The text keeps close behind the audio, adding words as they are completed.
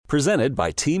Presented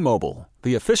by T-Mobile,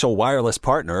 the official wireless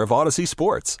partner of Odyssey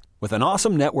Sports. With an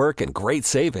awesome network and great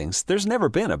savings, there's never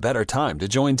been a better time to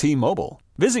join T-Mobile.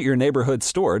 Visit your neighborhood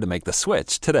store to make the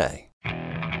switch today.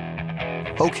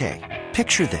 Okay,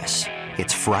 picture this.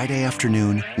 It's Friday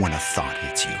afternoon when a thought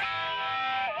hits you.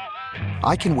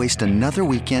 I can waste another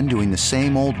weekend doing the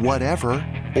same old whatever,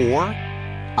 or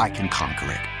I can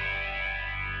conquer it.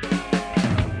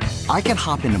 I can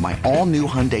hop into my all-new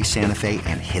Hyundai Santa Fe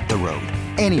and hit the road.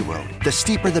 Any road. The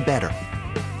steeper, the better.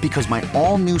 Because my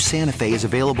all-new Santa Fe is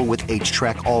available with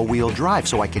H-Track all-wheel drive,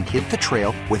 so I can hit the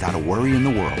trail without a worry in the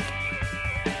world.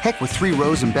 Heck, with 3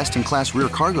 rows and best-in-class rear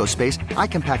cargo space, I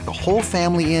can pack the whole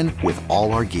family in with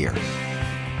all our gear.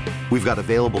 We've got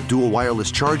available dual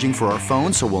wireless charging for our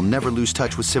phones, so we'll never lose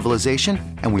touch with civilization,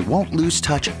 and we won't lose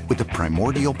touch with the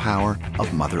primordial power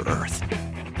of Mother Earth.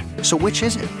 So which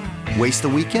is it? Waste the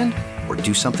weekend or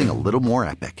do something a little more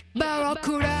epic?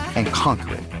 And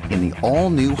conquer it in the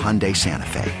all-new Hyundai Santa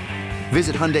Fe.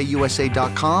 Visit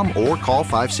HyundaiUSA.com or call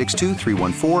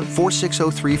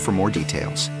 562-314-4603 for more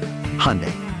details.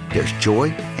 Hyundai, there's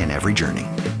joy in every journey.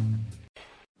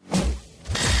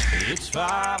 It's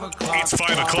 5 o'clock. It's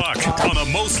 5 o'clock on the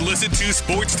most listened to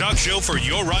sports talk show for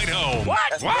your ride home. What?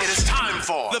 It is time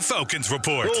for the Falcons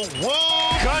Report.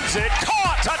 Whoa. Guns it.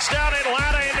 Caught. Touchdown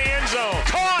Atlanta in the end zone.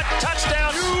 Caught.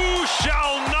 Touchdown. You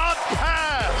shall not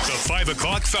pass. The 5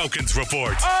 o'clock Falcons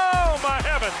Report. Oh, my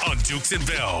heavens. On Dukes and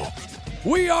Bell.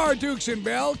 We are Dukes and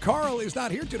Bell. Carl is not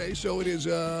here today, so it is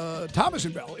Thomas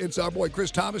and Bell. It's our boy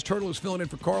Chris Thomas. Turtle is filling in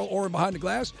for Carl Oren behind the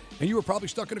glass, and you are probably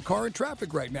stuck in a car in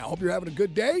traffic right now. Hope you're having a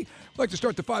good day. I'd like to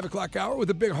start the 5 o'clock hour with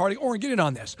a big hearty Oren. Get in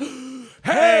on this.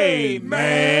 Hey,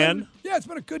 man. Yeah, it's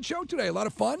been a good show today. A lot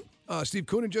of fun. Steve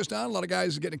Coonan just on. A lot of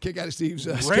guys getting a kick out of Steve's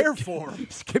rare form.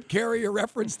 Skip Carrier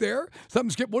reference there.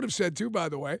 Something Skip would have said, too, by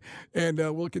the way. And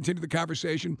we'll continue the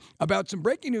conversation about some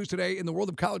breaking news today in the world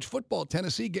of college football.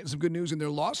 Tennessee getting some good news in their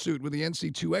lawsuit with the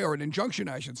NCAA, or an injunction,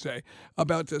 I should say,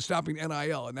 about stopping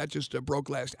NIL. And that just broke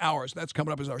last hour. So that's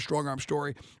coming up as our strong arm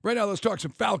story. Right now, let's talk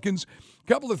some Falcons.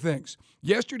 Couple of things.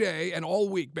 Yesterday and all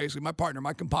week, basically, my partner,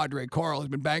 my compadre, Carl, has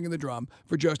been banging the drum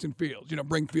for Justin Fields.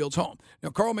 Bring Fields home. Now,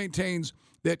 Carl maintains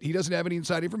that he doesn't have any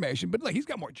inside information, but he's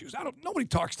got more juice. Nobody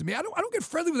talks to me. I don't get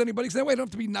friendly with anybody because that way I don't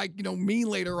have to be mean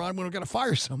later on when we're going to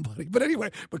fire somebody. But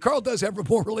anyway, Carl does have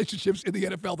more relationships in the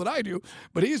NFL than I do.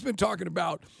 But he's been talking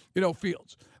about,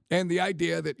 Fields. And the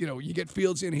idea that, you get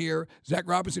Fields in here, Zach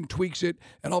Robinson tweaks it,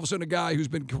 and all of a sudden a guy who's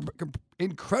been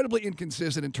incredibly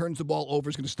inconsistent and turns the ball over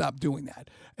is going to stop doing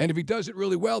that. And if he does it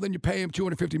really well, then you pay him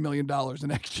 $250 million the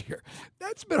next year.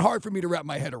 That's been hard for me to wrap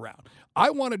my head around. I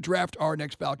want to draft our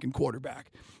next Falcon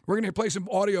quarterback. We're going to play some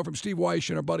audio from Steve Weish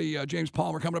and our buddy James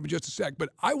Palmer coming up in just a sec. But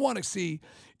I want to see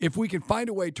if we can find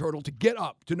a way, Turtle, to get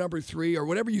up to number 3 or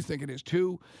whatever you think it is,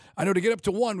 2. I know to get up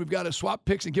to 1, we've got to swap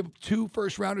picks and give up 2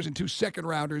 first-rounders and 2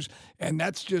 second-rounders, and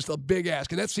that's just a big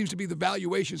ask. And that seems to be the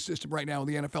valuation system right now in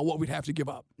the NFL, what we'd have to give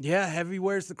up. Yeah, heavy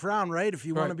wears the crown, right? If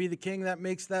you want to be the king, that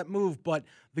makes that move. But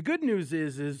the good news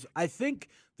is I think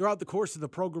throughout the course of the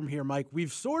program here, Mike,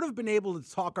 we've sort of been able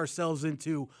to talk ourselves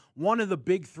into one of the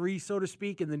big 3, so to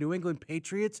speak, in the New England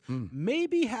Patriots,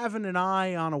 maybe having an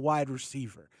eye on a wide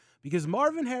receiver. Because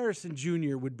Marvin Harrison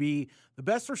Jr. would be the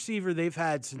best receiver they've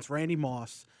had since Randy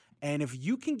Moss. And if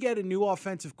you can get a new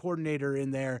offensive coordinator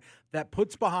in there that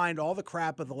puts behind all the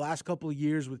crap of the last couple of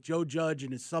years with Joe Judge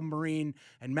and his submarine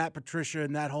and Matt Patricia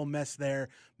and that whole mess there,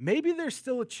 maybe there's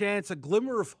still a chance, a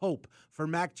glimmer of hope for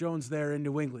Mac Jones there in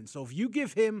New England. So if you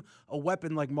give him a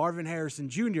weapon like Marvin Harrison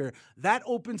Jr., that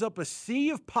opens up a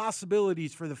sea of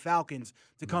possibilities for the Falcons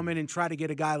to come in and try to get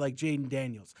a guy like Jaden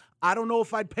Daniels. I don't know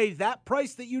if I'd pay that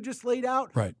price that you just laid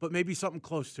out, but maybe something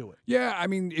close to it. Yeah, I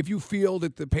mean, if you feel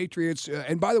that the Patriots,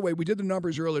 and by the way, we did the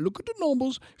numbers earlier. Look at the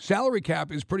numbers. Salary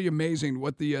cap is pretty amazing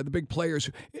what the big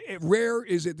players, rare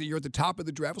is it that you're at the top of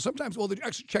the draft. Well, sometimes,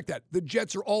 actually, check that. The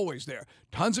Jets are always there.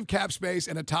 Tons of cap space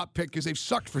and a top pick because they've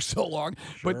sucked for so long.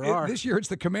 But this year it's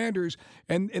the Commanders,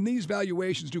 and these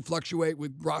valuations do fluctuate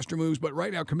with roster moves. But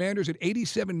right now, Commanders at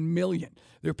 $87 million.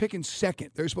 They're picking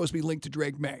second. They're supposed to be linked to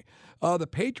Drake May. The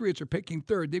Patriots are picking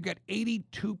third. They've got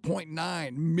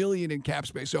 $82.9 million in cap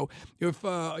space. So if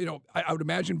I would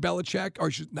imagine Belichick, or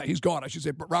he's gone, I should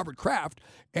say, but Robert Kraft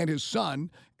and his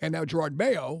son, and now Gerard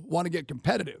Mayo want to get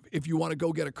competitive. If you want to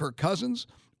go get a Kirk Cousins,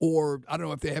 or I don't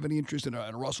know if they have any interest in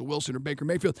a Russell Wilson or Baker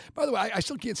Mayfield. By the way, I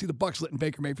still can't see the Bucs letting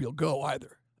Baker Mayfield go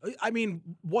either. I mean,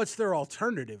 what's their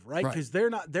alternative, right? Because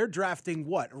they're drafting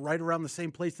right around the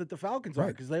same place that the Falcons are,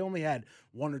 because they only had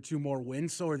 1 or 2 more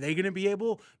wins. So are they going to be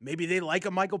able? Maybe they like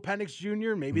a Michael Penix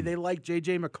Jr. Maybe they like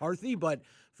J.J. McCarthy, but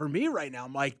for me right now,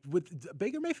 Mike, with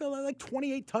Baker Mayfield had like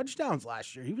 28 touchdowns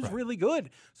last year. He was really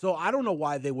good. So I don't know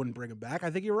why they wouldn't bring him back.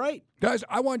 I think you're right. Guys,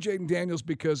 I want Jaden Daniels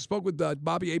because I spoke with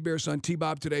Bobby Hebert's son,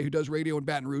 T-Bob, today, who does radio in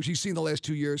Baton Rouge. He's seen the last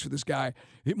 2 years for this guy.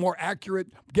 More accurate,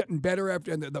 getting better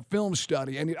after and the film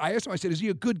study. And I asked him, I said, is he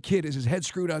a good kid? Is his head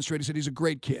screwed on straight? He said, he's a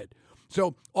great kid.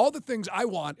 So all the things I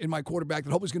want in my quarterback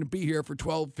that hopefully is going to be here for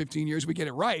 12, 15 years, we get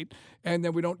it right, and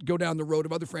then we don't go down the road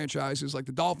of other franchises like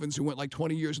the Dolphins who went like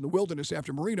 20 years in the wilderness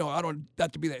after Marino. I don't want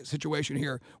that to be the situation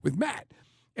here with Matt.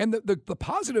 And the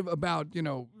positive about,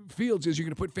 Fields is you're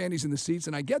going to put fannies in the seats,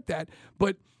 and I get that,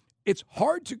 but it's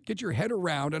hard to get your head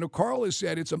around. I know Carl has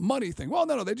said it's a money thing. Well,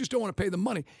 no, they just don't want to pay the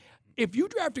money. If you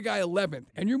draft a guy 11th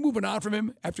and you're moving on from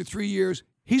him after 3 years,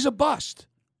 he's a bust.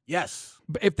 Yes.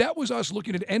 But if that was us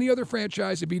looking at any other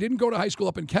franchise, if he didn't go to high school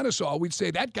up in Kennesaw, we'd say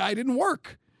that guy didn't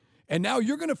work. And now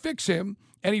you're going to fix him,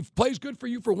 and he plays good for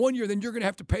you for 1 year, then you're going to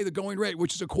have to pay the going rate,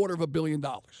 which is $250 million.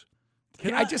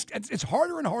 It's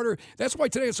harder and harder. That's why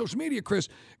today on social media, Chris,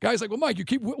 guys like, well, Mike, you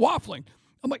keep waffling.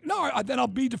 I'm like, no, then I'll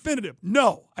be definitive.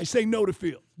 No. I say no to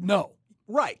Field. No.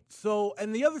 Right. So,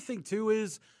 and the other thing, too,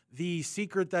 is the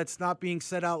secret that's not being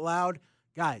said out loud.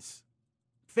 Guys,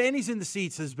 fannies in the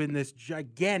seats has been this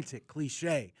gigantic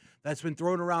cliche that's been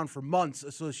thrown around for months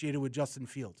associated with Justin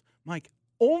Fields. Mike,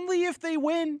 only if they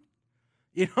win.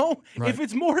 Right. If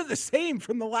it's more of the same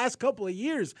from the last couple of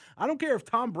years, I don't care if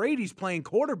Tom Brady's playing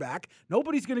quarterback.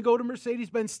 Nobody's going to go to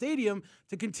Mercedes-Benz Stadium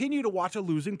to continue to watch a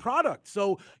losing product.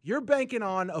 So you're banking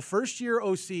on a first-year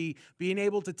OC being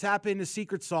able to tap into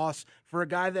secret sauce for a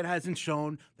guy that hasn't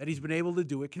shown that he's been able to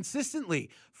do it consistently.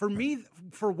 For me,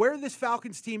 for where this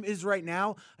Falcons team is right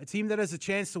now, a team that has a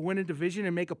chance to win a division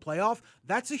and make a playoff,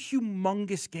 that's a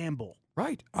humongous gamble.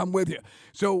 Right. I'm with you.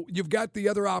 So you've got the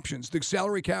other options. The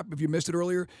salary cap, if you missed it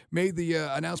earlier, made the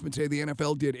announcement today the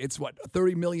NFL did. It's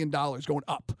 $30 million going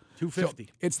up. $250.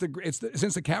 So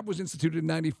since the cap was instituted in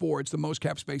 94, it's the most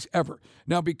cap space ever.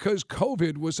 Now, because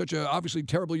COVID was such a obviously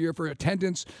terrible year for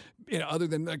attendance, other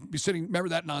than remember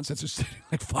that nonsense of sitting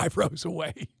like 5 rows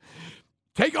away.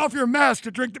 Take off your mask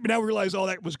to drink. Now we realize all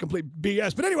that was complete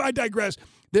BS. But anyway, I digress.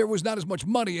 There was not as much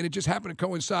money, and it just happened to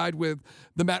coincide with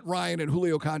the Matt Ryan and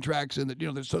Julio contracts, and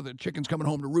the chicken's coming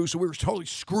home to roost. So we were totally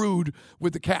screwed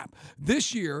with the cap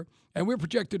this year. And we're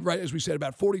projected, right, as we said,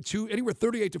 about 38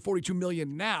 to 42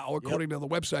 million now, according to the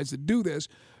websites that do this.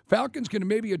 Falcons can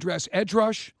maybe address edge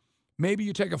rush. Maybe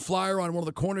you take a flyer on one of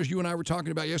the corners you and I were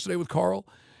talking about yesterday with Carl,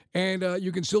 and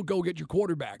you can still go get your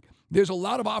quarterback. There's a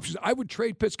lot of options. I would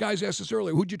trade Pitts. Guys asked us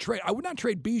earlier, who'd you trade? I would not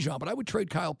trade Bijan, but I would trade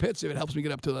Kyle Pitts if it helps me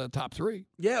get up to the top 3.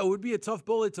 Yeah, it would be a tough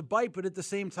bullet to bite, but at the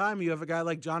same time, you have a guy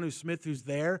like Jonnu Smith who's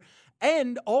there.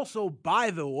 And also,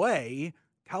 by the way,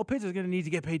 Kyle Pitts is going to need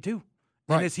to get paid too.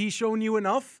 Right. And has he shown you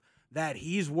enough that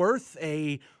he's worth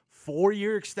a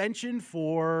 4-year extension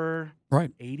for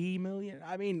 $80 million?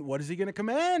 I mean, what is he going to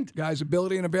command? Guys,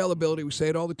 ability and availability, we say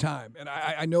it all the time. And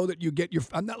I know that you get your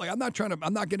 – I'm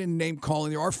not getting name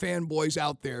calling. There are fanboys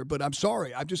out there, but I'm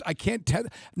sorry. I can't tell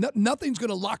 – nothing's going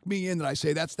to lock me in that I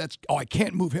say I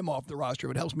can't move him off the roster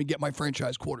if it helps me get my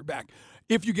franchise quarterback.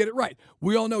 If you get it right.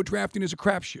 We all know drafting is a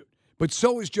crapshoot, but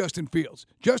so is Justin Fields.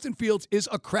 Justin Fields is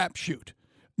a crapshoot.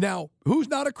 Now, who's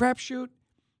not a crapshoot?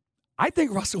 I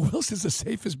think Russell Wilson's the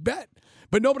safest bet,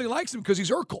 but nobody likes him because he's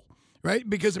Urkel, right?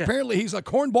 Because apparently he's a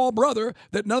cornball brother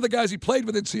that none of the guys he played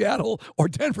with in Seattle or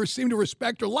Denver seem to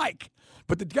respect or like.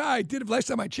 But the guy did, last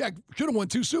time I checked, should have won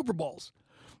 2 Super Bowls.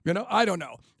 I don't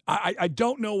know. I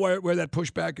don't know where that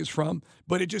pushback is from,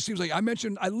 but it just seems like I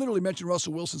literally mentioned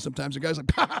Russell Wilson sometimes. The guy's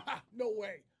like, no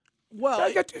way. Well,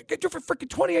 he got for freaking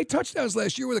 28 touchdowns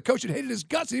last year with a coach that hated his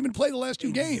guts and didn't even play the last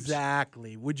 2 games.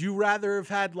 Exactly. Would you rather have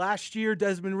had last year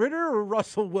Desmond Ridder or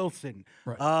Russell Wilson?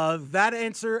 Right. That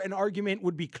answer and argument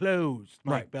would be closed,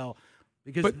 Mike Bell.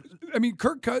 But I mean,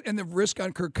 and the risk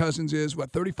on Kirk Cousins is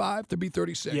 35 to be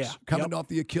 36, coming off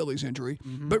the Achilles injury.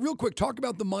 Mm-hmm. But real quick, talk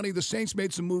about the money. The Saints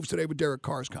made some moves today with Derek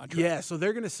Carr's contract. Yeah, so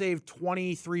they're going to save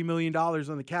 $23 million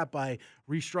on the cap by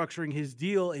restructuring his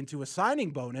deal into a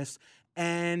signing bonus.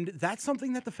 And that's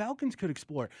something that the Falcons could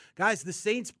explore. Guys, the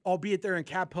Saints, albeit they're in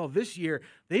cap hell this year,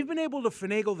 they've been able to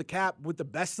finagle the cap with the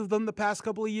best of them the past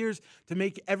couple of years to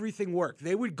make everything work.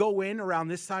 They would go in around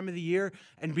this time of the year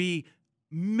and be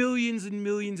millions and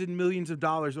millions and millions of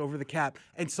dollars over the cap.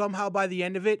 And somehow by the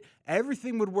end of it,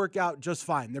 everything would work out just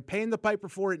fine. They're paying the piper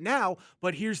for it now,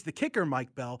 but here's the kicker,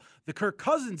 Mike Bell. The Kirk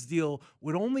Cousins deal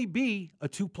would only be a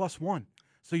 2+1.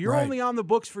 So you're only on the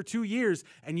books for 2 years,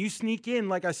 and you sneak in,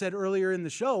 like I said earlier in the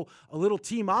show, a little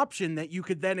team option that you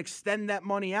could then extend that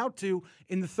money out to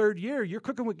in the third year. You're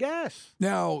cooking with gas.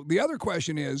 Now, the other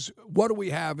question is, what do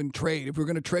we have in trade? If we're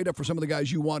going to trade up for some of the guys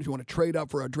you want, if you want to trade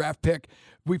up for a draft pick,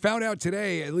 we found out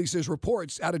today, at least there's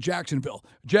reports out of Jacksonville,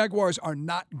 Jaguars are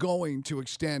not going to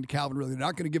extend Calvin Ridley. They're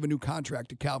not going to give a new contract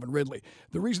to Calvin Ridley.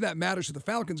 The reason that matters to the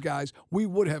Falcons guys, we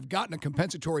would have gotten a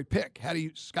compensatory pick had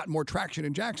he gotten more traction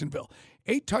in Jacksonville.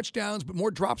 8 touchdowns, but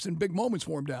more drops and big moments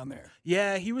for him down there.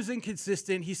 Yeah, he was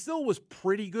inconsistent. He still was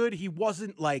pretty good. He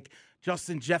wasn't like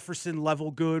Justin Jefferson level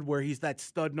good where he's that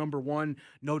stud number one,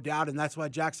 no doubt, and that's why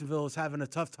Jacksonville is having a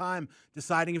tough time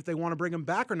deciding if they want to bring him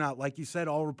back or not. Like you said,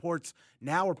 all reports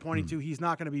now are pointing to he's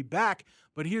not going to be back.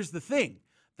 But here's the thing.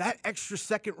 That extra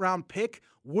second-round pick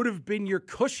would have been your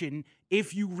cushion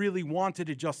if you really wanted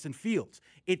a Justin Fields.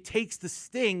 It takes the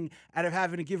sting out of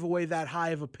having to give away that high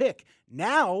of a pick.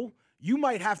 Now you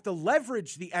might have to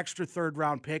leverage the extra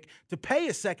third-round pick to pay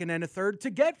a second and a third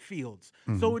to get Fields.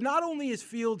 So not only is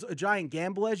Fields a giant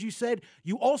gamble, as you said,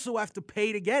 you also have to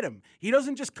pay to get him. He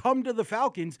doesn't just come to the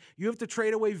Falcons. You have to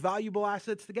trade away valuable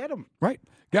assets to get him. Right.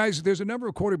 Guys, there's a number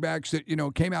of quarterbacks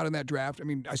that, came out in that draft. I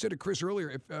mean, I said to Chris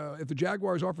earlier, if the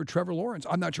Jaguars offered Trevor Lawrence,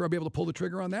 I'm not sure I'd be able to pull the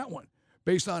trigger on that one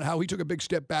based on how he took a big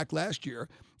step back last year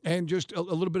and just a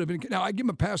little bit of – now, I give him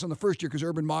a pass on the first year because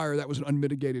Urban Meyer, that was an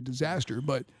unmitigated disaster.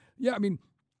 But, yeah, I mean –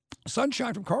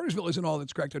 Sunshine from Cartersville isn't all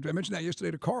that's correct. I mentioned that yesterday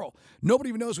to Carl. Nobody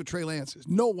even knows what Trey Lance is.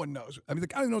 No one knows. I mean, I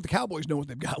don't even know if the Cowboys know what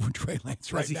they've got with Trey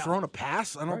Lance right now. Has he thrown a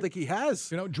pass? I don't think he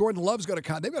has. Jordan Love's got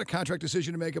they've got a contract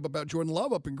decision to make up about Jordan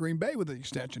Love up in Green Bay with the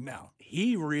extension now.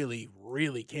 He really,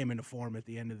 really came into form at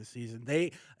the end of the season.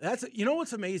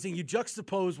 What's amazing? You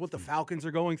juxtapose what the Falcons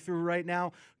are going through right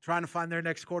now, trying to find their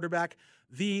next quarterback.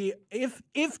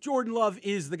 If Jordan Love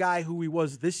is the guy who he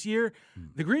was this year,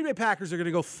 the Green Bay Packers are going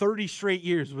to go 30 straight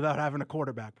years without having a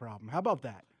quarterback problem. How about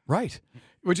that? Right,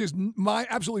 which is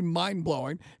absolutely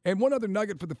mind-blowing. And one other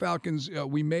nugget for the Falcons,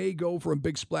 we may go for a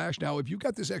big splash. Now, if you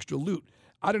got this extra loot,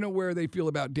 I don't know where they feel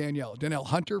about Danielle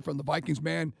Hunter from the Vikings,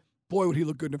 man. Boy, would he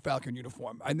look good in a Falcon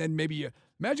uniform. And then maybe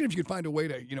imagine if you could find a way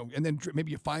to, and then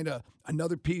maybe you find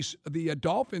another piece. The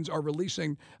Dolphins are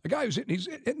releasing a guy he's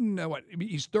hitting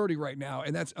he's 30 right now,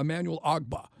 and that's Emmanuel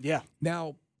Ogbah. Yeah.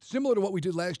 Now, similar to what we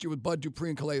did last year with Bud Dupree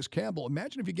and Calais Campbell,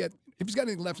 imagine if he's got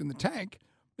anything left in the tank.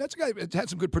 That's a guy that's had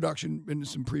some good production in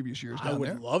some previous years down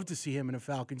there. I would love to see him in a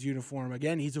Falcons uniform.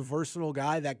 Again, he's a versatile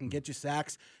guy that can get you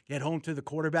sacks, get home to the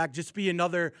quarterback, just be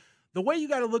another – the way you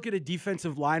got to look at a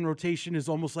defensive line rotation is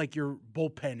almost like your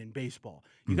bullpen in baseball.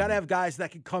 You got to have guys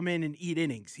that can come in and eat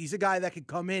innings. He's a guy that could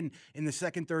come in the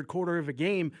second, third quarter of a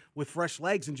game with fresh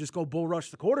legs and just go bull rush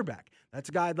the quarterback. That's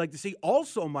a guy I'd like to see.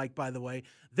 Also, Mike, by the way,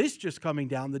 this just coming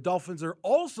down, the Dolphins are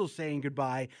also saying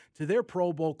goodbye to their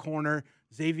Pro Bowl corner,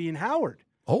 Xavier Howard.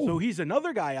 Oh. So he's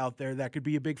another guy out there that could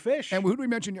be a big fish. And who did we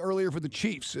mention earlier for the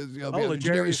Chiefs?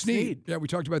 L'Jarius Sneed. Yeah, we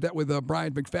talked about that with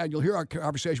Brian McFadden. You'll hear our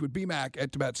conversation with BMAC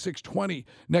at about 6:20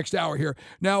 next hour here.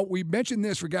 Now, we mentioned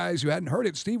this for guys who hadn't heard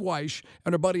it. Steve Weish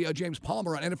and our buddy James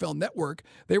Palmer on NFL Network,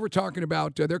 they were talking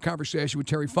about their conversation with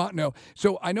Terry Fontenot.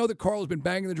 So I know that Carl has been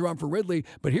banging the drum for Ridley,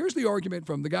 but here's the argument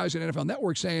from the guys at NFL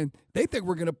Network saying they think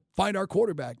we're going to find our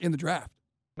quarterback in the draft.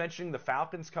 Mentioning the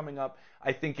Falcons coming up,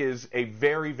 I think is a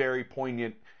very, very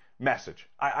poignant message.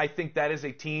 I think that is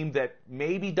a team that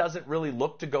maybe doesn't really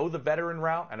look to go the veteran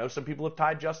route. I know some people have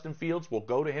tied Justin Fields. We'll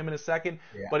go to him in a second.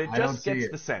 Yeah, but it just gets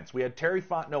the sense. We had Terry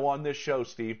Fontenot on this show,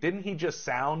 Steve. Didn't he just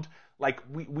sound like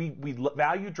we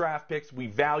value draft picks? We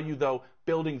value, though,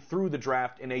 building through the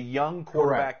draft and a young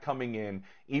quarterback coming in,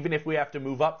 even if we have to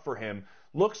move up for him,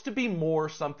 looks to be more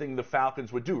something the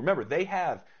Falcons would do. Remember, they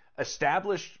have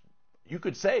established, you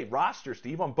could say, roster,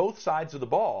 Steve, on both sides of the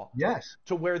ball. Yes.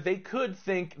 To where they could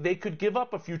think they could give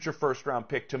up a future first-round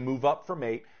pick to move up from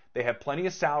 8. They have plenty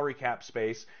of salary cap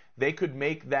space. They could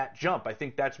make that jump. I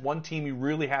think that's one team you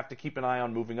really have to keep an eye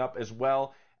on moving up, as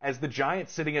well as the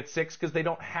Giants sitting at 6 because they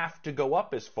don't have to go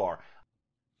up as far.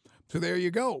 So there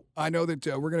you go. I know that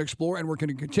we're going to explore and we're going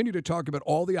to continue to talk about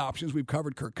all the options. We've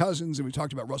covered Kirk Cousins and we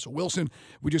talked about Russell Wilson.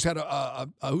 We just had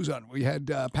who's on? We had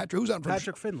Patrick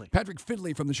Finley. Patrick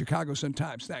Finley from the Chicago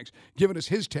Sun-Times. Thanks, giving us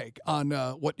his take on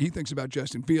what he thinks about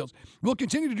Justin Fields. We'll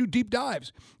continue to do deep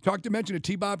dives. Mentioned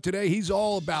to T-Bob today. He's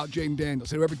all about Jaden Daniels.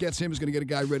 Whoever gets him is going to get a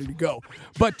guy ready to go.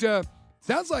 But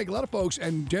sounds like a lot of folks,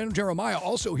 and Jeremiah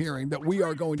also hearing that we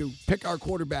are going to pick our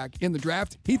quarterback in the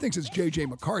draft. He thinks it's J.J.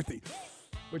 McCarthy.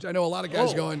 Which I know a lot of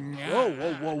guys going,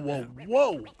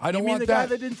 whoa. I don't you mean want the that. guy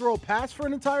that didn't throw a pass for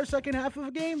an entire second half of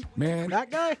a game? Man.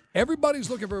 That guy? Everybody's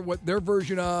looking for what their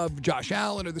version of Josh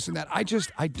Allen or this and that. I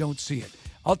don't see it.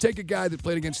 I'll take a guy that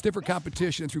played against stiffer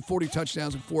competition and threw 40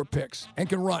 touchdowns and 4 picks and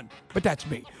can run. But that's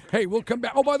me. Hey, we'll come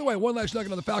back. Oh, by the way, one last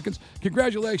nugget on the Falcons.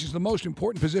 Congratulations, the most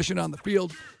important position on the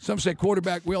field. Some say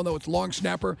quarterback. We all know it's long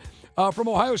snapper. From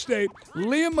Ohio State,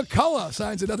 Liam McCullough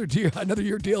signs another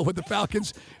year deal with the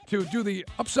Falcons to do the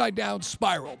upside-down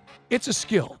spiral. It's a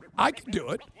skill. I can do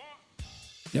it.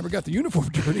 Never got the uniform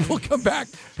dirty. We'll come back.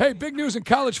 Hey, big news in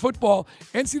college football.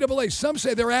 NCAA, some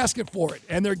say they're asking for it,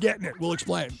 and they're getting it. We'll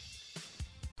explain.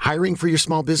 Hiring for your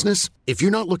small business? If you're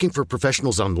not looking for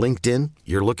professionals on LinkedIn,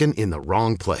 you're looking in the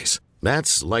wrong place.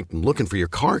 That's like looking for your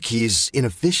car keys in a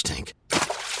fish tank.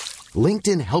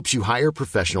 LinkedIn helps you hire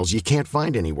professionals you can't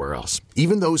find anywhere else,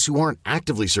 even those who aren't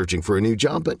actively searching for a new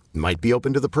job but might be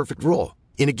open to the perfect role.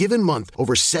 In a given month,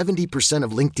 over 70%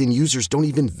 of LinkedIn users don't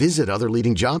even visit other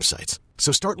leading job sites.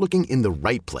 So start looking in the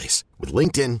right place. With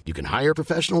LinkedIn, you can hire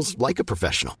professionals like a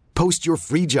professional. Post your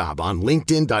free job on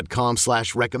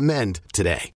linkedin.com/recommend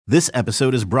today. This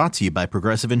episode is brought to you by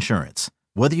Progressive Insurance.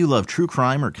 Whether you love true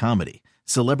crime or comedy,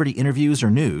 celebrity interviews or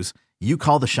news, you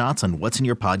call the shots on what's in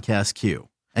your podcast queue.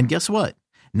 And guess what?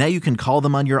 Now you can call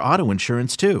them on your auto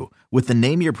insurance too with the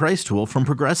Name Your Price tool from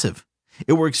Progressive.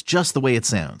 It works just the way it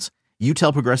sounds. You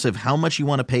tell Progressive how much you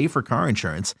want to pay for car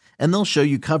insurance, and they'll show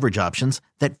you coverage options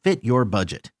that fit your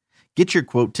budget. Get your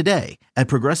quote today at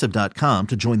Progressive.com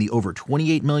to join the over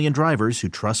 28 million drivers who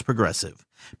trust Progressive.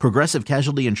 Progressive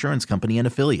Casualty Insurance Company and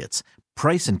Affiliates.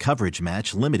 Price and coverage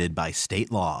match limited by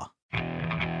state law.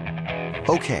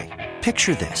 Okay,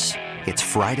 picture this. It's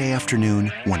Friday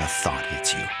afternoon when a thought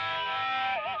hits you.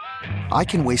 I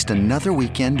can waste another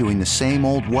weekend doing the same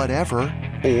old whatever,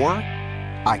 or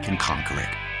I can conquer it.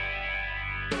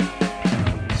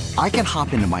 I can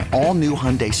hop into my all-new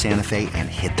Hyundai Santa Fe and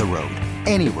hit the road.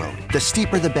 Any road. The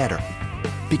steeper, the better.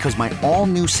 Because my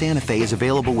all-new Santa Fe is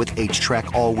available with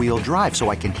H-Track all-wheel drive, so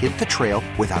I can hit the trail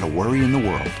without a worry in the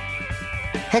world.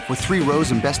 Heck, with 3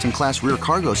 rows and best-in-class rear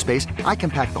cargo space, I can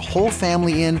pack the whole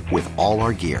family in with all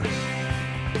our gear.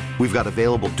 We've got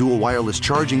available dual wireless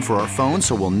charging for our phones,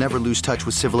 so we'll never lose touch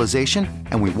with civilization,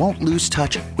 and we won't lose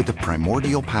touch with the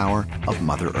primordial power of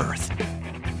Mother Earth.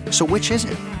 So which is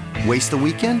it? Waste the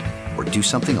weekend or do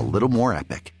something a little more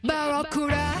epic?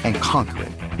 And conquer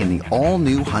it in the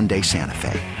all-new Hyundai Santa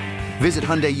Fe. Visit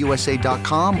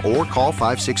HyundaiUSA.com or call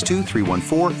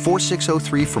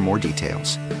 562-314-4603 for more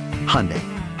details. Hyundai,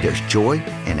 there's joy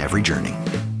in every journey.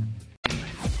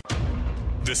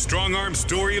 The Strong Arm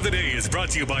Story of the Day is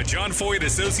brought to you by John Foyd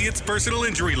Associates Personal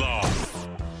Injury Law.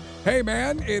 Hey,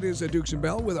 man, it is Dukes and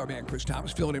Bell with our man Chris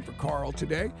Thomas filling in for Carl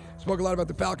today. Spoke a lot about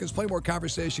the Falcons. Plenty more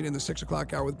conversation in the 6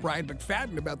 o'clock hour with Brian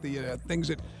McFadden about the things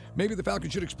that maybe the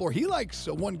Falcons should explore. He likes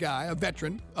one guy, a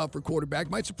veteran for quarterback.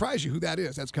 Might surprise you who that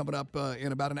is. That's coming up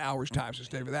in about an hour's time, so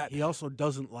stay for that. He also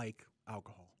doesn't like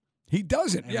alcohol. He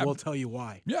doesn't. And we'll tell you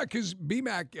why. Yeah, because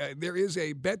BMAC, there is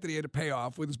a bet that he had to pay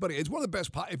off with his buddy. It's one of the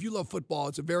best. If you love football,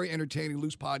 it's a very entertaining,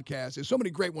 loose podcast. There's so many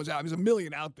great ones out. There's a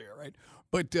million out there, right?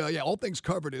 But, All Things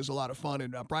Covered is a lot of fun.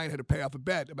 And Brian had to pay off a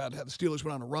bet about how the Steelers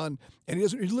went on a run. And he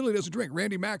literally doesn't drink.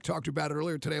 Randy Mack talked about it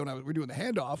earlier today when we were doing the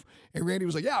handoff. And Randy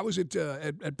was like, I was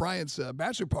at Brian's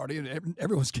bachelor party, and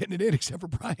everyone's getting it in except for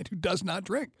Brian, who does not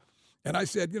drink. And I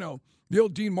said, the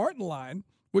old Dean Martin line,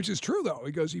 which is true, though.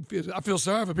 He goes, I feel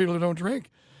sorry for people who don't drink.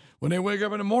 When they wake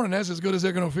up in the morning, that's as good as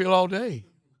they're going to feel all day,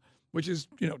 which is,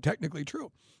 technically true.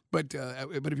 But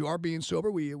if you are being sober,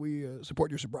 we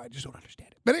support your sobriety. Just don't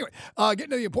understand it. But anyway, getting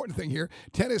to the important thing here,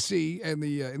 Tennessee and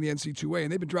the NCAA,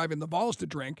 and they've been driving the Vols to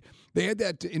drink. They had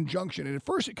that injunction, and at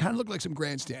first it kind of looked like some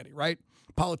grandstanding, right?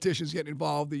 Politicians getting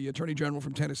involved. The Attorney General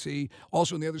from Tennessee,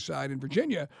 also on the other side in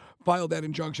Virginia, filed that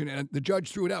injunction, and the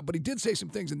judge threw it out. But he did say some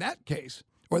things in that case,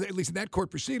 or at least in that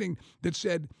court proceeding, that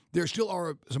said there still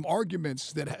are some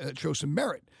arguments that show some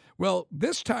merit. Well,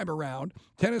 this time around,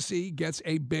 Tennessee gets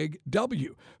a big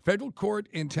W. Federal court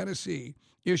in Tennessee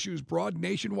issues broad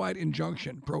nationwide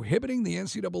injunction prohibiting the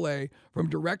NCAA from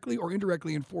directly or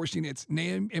indirectly enforcing its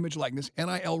name, image, likeness,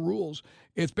 NIL rules.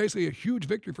 It's basically a huge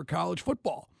victory for college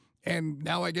football. And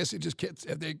now I guess it just gets,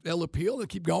 they'll appeal, they'll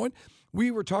keep going.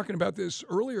 We were talking about this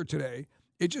earlier today.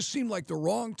 It just seemed like the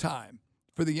wrong time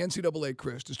for the NCAA,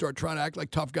 Chris, to start trying to act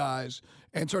like tough guys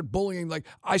and start bullying. Like,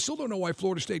 I still don't know why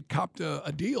Florida State copped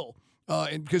a deal,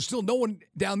 and because still no one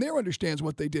down there understands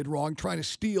what they did wrong, trying to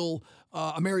steal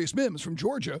Amarius Mims from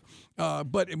Georgia.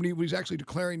 But when he was actually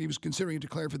declaring, he was considering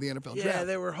declaring for the NFL draft. Yeah,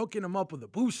 they were hooking him up with a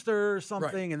booster or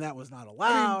something, right, and that was not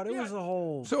allowed. It was a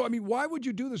whole... So, why would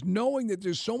you do this knowing that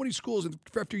there's so many schools, and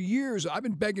after years, I've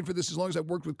been begging for this as long as I've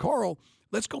worked with Carl,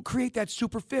 let's go create that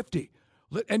Super 50.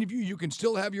 And if you can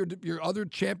still have your other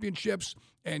championships,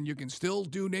 and you can still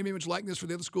do name, image, likeness for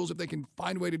the other schools if they can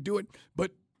find a way to do it.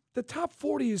 But the top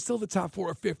 40 is still the top 4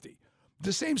 or 50.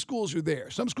 The same schools are there.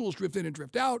 Some schools drift in and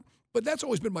drift out, but that's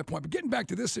always been my point. But getting back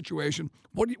to this situation,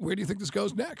 where do you think this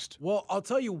goes next? Well, I'll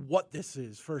tell you what this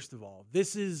is, first of all.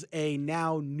 This is a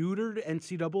now neutered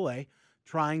NCAA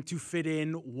trying to fit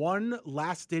in one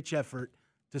last-ditch effort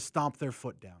to stomp their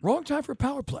foot down. Wrong time for a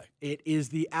power play. It is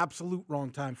the absolute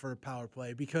wrong time for a power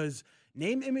play because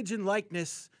name, image, and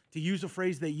likeness, to use a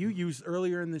phrase that you used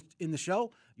earlier in the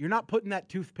show, you're not putting that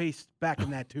toothpaste back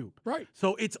in that tube. Right.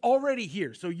 So it's already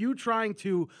here. So you trying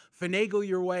to finagle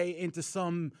your way into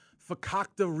some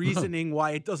fakakta reasoning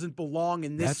why it doesn't belong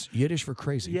in this. That's Yiddish for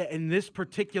crazy. Yeah, in this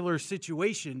particular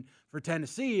situation for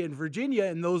Tennessee and Virginia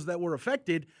and those that were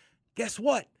affected, guess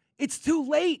what? It's too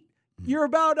late. You're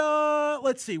about,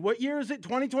 let's see, what year is it?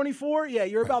 2024? Yeah,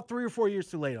 you're about 3 or 4 years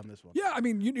too late on this one. Yeah, I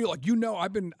mean,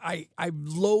 I've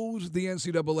loathed the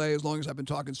NCAA as long as I've been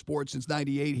talking sports since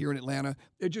 '98 here in Atlanta.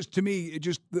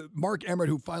 Mark Emmert,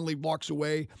 who finally walks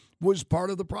away, was part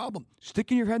of the problem.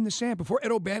 Sticking your head in the sand before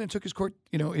Ed O'Bannon took his court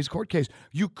case.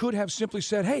 You could have simply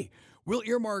said, "Hey, we'll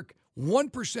earmark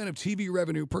 1% of TV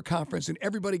revenue per conference, and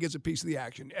everybody gets a piece of the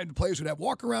action." And the players would have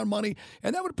walk-around money,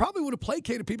 and that would have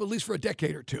placated people at least for a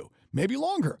decade or two, maybe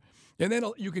longer. And then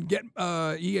you can get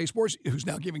EA Sports, who's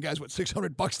now giving guys,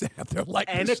 $600 to have their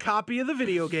likeness. And a copy of the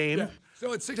video game. Yeah.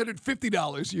 So it's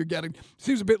 $650 you're getting.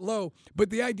 Seems a bit low, but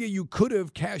the idea you could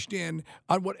have cashed in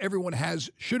on what everyone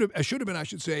should have been, I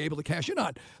should say, able to cash in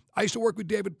on. I used to work with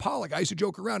David Pollack. I used to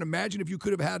joke around. Imagine if you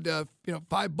could have had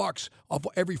 $5 off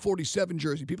every 47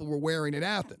 jersey people were wearing in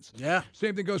Athens. Yeah.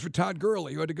 Same thing goes for Todd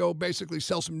Gurley, who had to go basically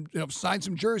sell some, sign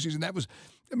some jerseys, and that was,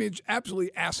 it's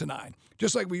absolutely asinine.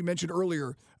 Just like we mentioned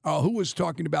earlier, who was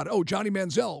talking about, Johnny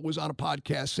Manziel was on a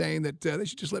podcast saying that they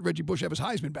should just let Reggie Bush have his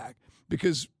Heisman back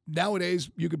because nowadays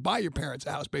you could buy your parents'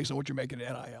 house based on what you're making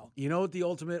in NIL. You know what the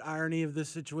ultimate irony of this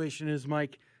situation is,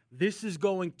 Mike? This is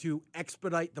going to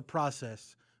expedite the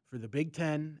process for the Big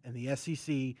Ten and the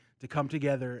SEC to come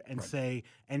together and say,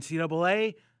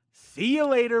 NCAA, see you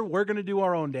later. We're going to do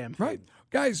our own damn thing. Right.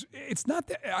 Guys, it's not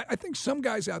that. I think some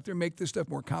guys out there make this stuff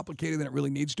more complicated than it really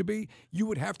needs to be. You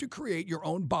would have to create your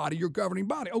own body, your governing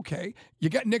body. Okay, you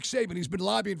got Nick Saban. He's been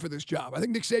lobbying for this job. I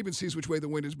think Nick Saban sees which way the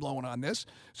wind is blowing on this.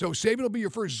 So Saban will be your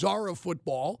first czar of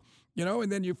football, and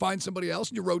then you find somebody else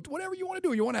and you wrote whatever you want to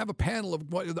do. You want to have a panel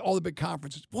of all the big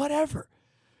conferences, whatever.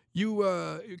 You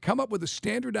come up with a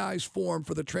standardized form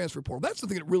for the transfer portal. That's the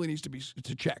thing that really needs to be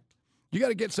checked. You got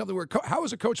to get something where how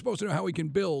is a coach supposed to know how he can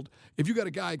build if you got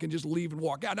a guy who can just leave and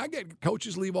walk out? And I get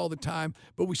coaches leave all the time,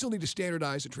 but we still need to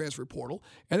standardize the transfer portal.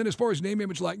 And then as far as name,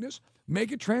 image, likeness,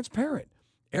 make it transparent.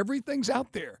 Everything's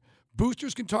out there.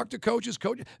 Boosters can talk to coaches.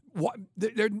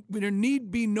 There need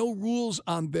be no rules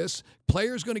on this.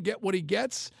 Player's going to get what he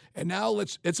gets, and now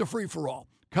it's a free-for-all.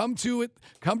 Come to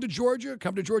Georgia,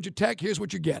 come to Georgia Tech, here's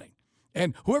what you're getting.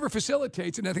 And whoever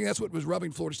facilitates it, and I think that's what was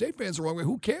rubbing Florida State fans the wrong way,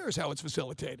 who cares how it's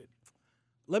facilitated?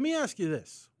 Let me ask you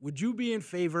this. Would you be in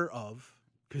favor of,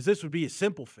 because this would be a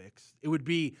simple fix, it would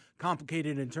be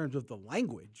complicated in terms of the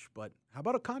language, but how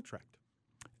about a contract?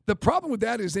 The problem with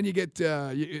that is then you get,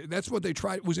 that's what they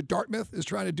tried, was it Dartmouth is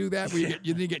trying to do that, where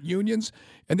you get unions,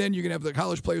 and then you can have the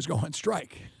college players go on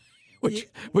strike. Which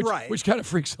kind of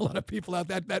freaks a lot of people out.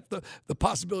 The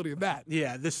possibility of that.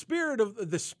 Yeah, the spirit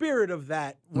of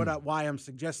that. Why I'm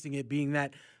suggesting it being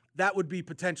that would be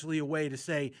potentially a way to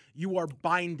say you are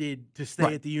binded to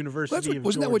stay at the University of Georgia.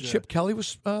 Wasn't that what Chip Kelly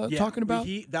was talking about?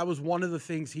 That was one of the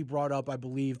things he brought up, I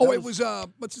believe. It was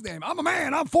what's his name? I'm a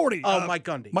man. I'm 40. Mike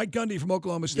Gundy. Mike Gundy from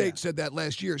Oklahoma State said that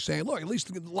last year, saying, "Look, at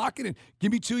least lock it in.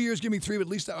 Give me 2 years, give me 3, but at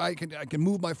least I can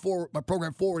move my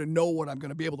program forward and know what I'm going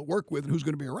to be able to work with and who's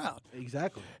going to be around."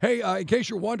 Exactly. Hey, in case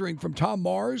you're wondering, from Tom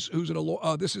Mars,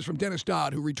 this is from Dennis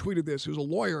Dodd, who retweeted this, who's a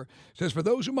lawyer, says, for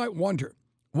those who might wonder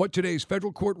what today's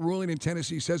federal court ruling in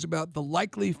Tennessee says about the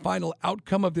likely final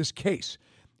outcome of this case.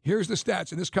 Here's the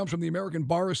stats, and this comes from the American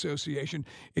Bar Association.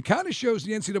 It kind of shows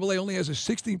the NCAA only has a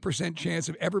 16% chance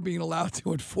of ever being allowed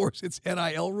to enforce its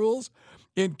NIL rules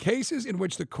in cases in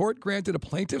which the court granted a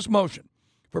plaintiff's motion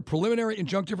for preliminary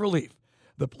injunctive relief.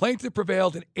 The plaintiff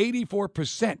prevailed in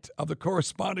 84% of the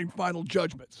corresponding final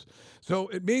judgments. So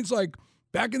it means like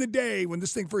back in the day when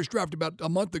this thing first dropped about a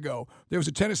month ago, there was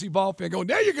a Tennessee Vol fan going,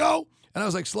 "There you go." And I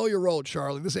was like, slow your roll,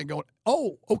 Charlie. This ain't going.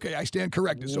 Oh, okay, I stand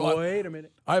corrected. So wait a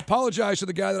minute. I apologize to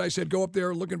the guy that I said go up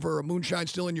there looking for a moonshine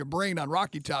still in your brain on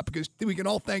Rocky Top, because we can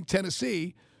all thank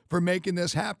Tennessee for making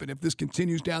this happen. If this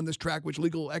continues down this track, which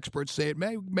legal experts say it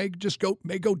may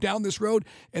go down this road,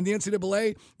 and the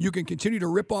NCAA, you can continue to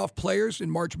rip off players in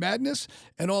March Madness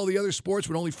and all the other sports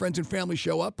when only friends and family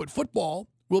show up, but football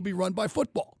will be run by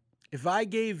football. If I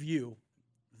gave you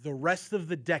the rest of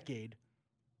the decade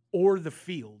or the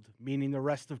field, meaning the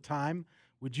rest of time,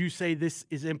 would you say this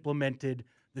is implemented,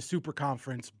 the Super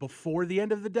Conference, before the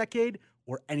end of the decade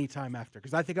or any time after?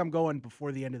 Because I think I'm going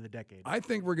before the end of the decade. I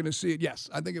think we're going to see it, yes.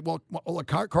 I think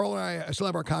Carl and I still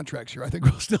have our contracts here. I think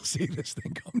we'll still see this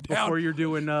thing come down. Before you're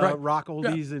doing rock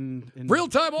oldies and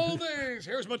real-time oldies.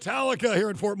 Here's Metallica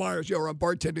here in Fort Myers. Yo, I'm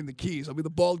bartending the Keys. I'll be the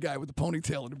bald guy with the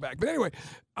ponytail in the back. But anyway,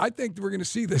 I think we're going to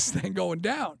see this thing going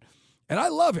down. And I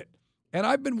love it. And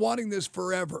I've been wanting this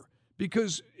forever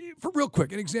because, for real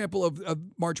quick, an example of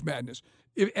March Madness.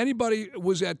 If anybody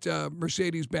was at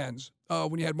Mercedes-Benz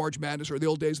when you had March Madness or the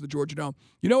old days of the Georgia Dome,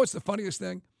 you know what's the funniest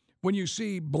thing? When you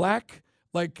see black,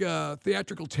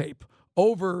 theatrical tape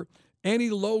over any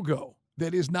logo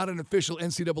that is not an official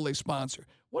NCAA sponsor.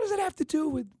 What does that have to do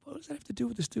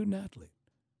with the student athlete?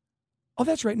 Oh,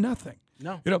 that's right, nothing.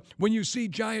 No. You know, when you see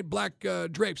giant black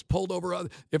drapes pulled over,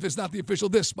 if it's not the official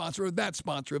this sponsor or that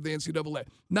sponsor of the NCAA.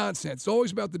 Nonsense. It's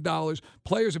always about the dollars.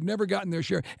 Players have never gotten their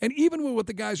share. And even with what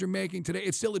the guys are making today,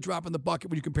 it's still a drop in the bucket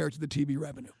when you compare it to the TV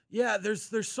revenue. Yeah,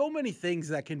 there's so many things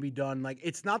that can be done. Like,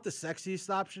 it's not the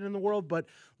sexiest option in the world, but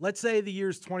let's say the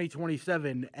year's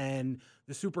 2027 and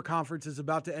the Super Conference is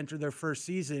about to enter their first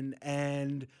season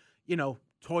and, you know,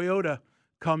 Toyota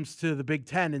comes to the Big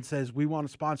Ten and says, we want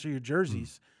to sponsor your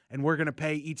jerseys, and we're going to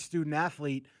pay each student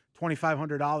athlete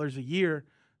 $2,500 a year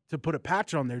to put a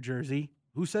patch on their jersey.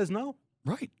 Who says no?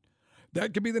 Right.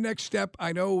 That could be the next step.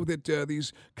 I know that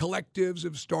these collectives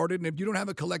have started, and if you don't have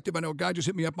a collective, I know a guy just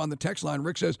hit me up on the text line.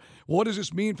 Rick says, well, what does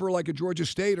this mean for like a Georgia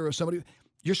State or somebody?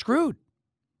 You're screwed.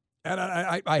 And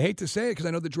I hate to say it because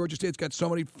I know that Georgia State's got so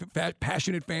many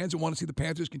passionate fans and want to see the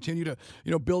Panthers continue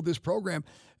to, build this program.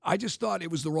 I just thought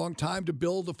it was the wrong time to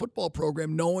build a football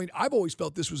program knowing I've always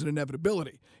felt this was an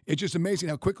inevitability. It's just amazing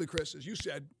how quickly, Chris, as you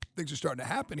said, things are starting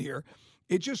to happen here.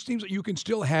 It just seems like you can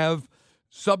still have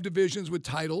subdivisions with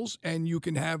titles, and you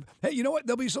can have, hey, you know what?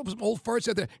 There'll be some old farts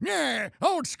out there. Nah,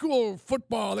 old school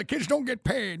football. The kids don't get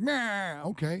paid. Nah,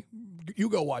 okay. You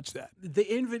go watch that.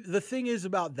 The thing is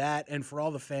about that, and for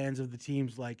all the fans of the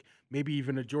teams like maybe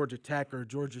even a Georgia Tech or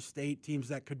Georgia State, teams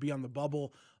that could be on the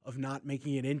bubble of not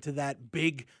making it into that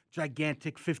big,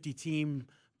 gigantic 50-team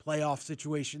playoff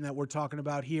situation that we're talking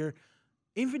about here,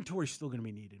 inventory's still going to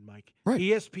be needed, Mike. Right.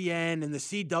 ESPN and the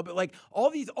CW, like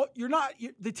all these,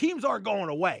 the teams aren't going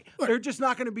away. Right. They're just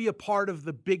not going to be a part of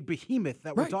the big behemoth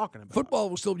that we're talking about. Football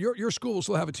will still, your school will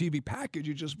still have a TV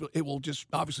package. It will just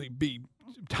obviously be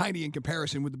tiny in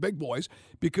comparison with the big boys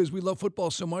because we love football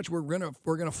so much. We're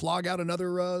gonna flog out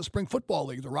another spring football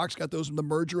league. The Rock's got the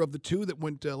merger of the two that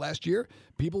went last year.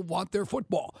 People want their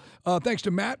football. Thanks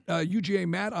to Matt, UGA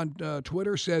Matt on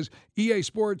Twitter says EA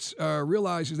Sports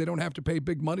realizes they don't have to pay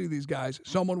big money to these guys.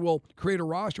 Someone will create a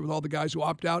roster with all the guys who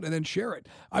opt out and then share it.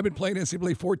 I've been playing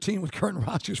NCAA 14 with current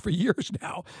rosters for years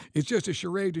now. It's just a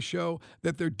charade to show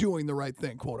that they're doing the right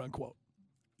thing, quote unquote.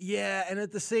 Yeah, and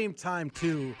at the same time,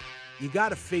 too, you got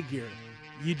to figure,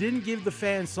 you didn't give the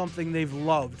fans something they've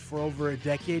loved for over a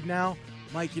decade now.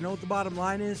 Mike, you know what the bottom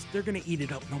line is? They're going to eat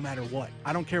it up no matter what.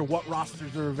 I don't care what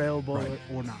rosters are available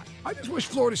or not. I just wish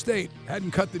Florida State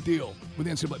hadn't cut the deal with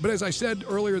NCAA. But as I said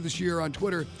earlier this year on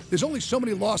Twitter, there's only so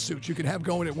many lawsuits you can have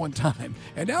going at one time.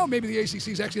 And now maybe the ACC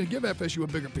is actually going to give FSU a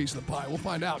bigger piece of the pie. We'll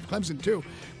find out. Clemson, too.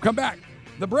 Come back.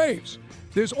 The Braves.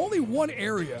 There's only one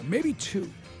area, maybe two,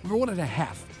 or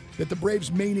 1.5, that the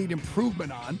Braves may need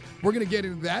improvement on. We're going to get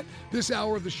into that. This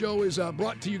hour of the show is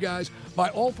brought to you guys by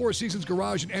All Four Seasons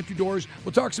Garage and Entry Doors.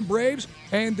 We'll talk some Braves.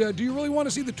 And do you really want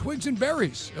to see the twigs and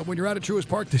berries when you're out at Truist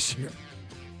Park this year?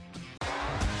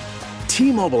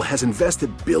 T-Mobile has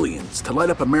invested billions to light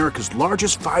up America's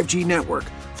largest 5G network,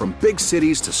 from big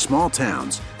cities to small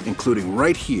towns, including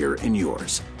right here in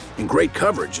yours. And great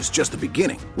coverage is just the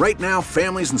beginning. Right now,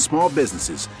 families and small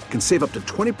businesses can save up to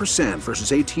 20%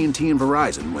 versus AT&T and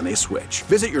Verizon when they switch.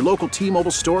 Visit your local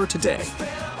T-Mobile store today.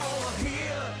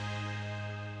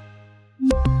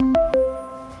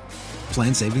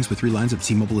 Plan savings with 3 lines of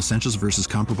T-Mobile Essentials versus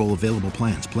comparable available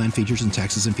plans. Plan features and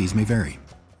taxes and fees may vary.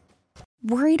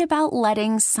 Worried about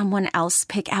letting someone else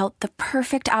pick out the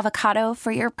perfect avocado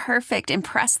for your perfect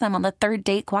impress them on the third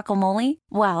date guacamole?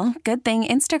 Well, good thing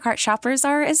Instacart shoppers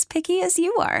are as picky as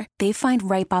you are. They find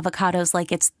ripe avocados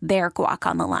like it's their guac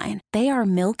on the line. They are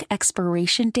milk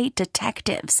expiration date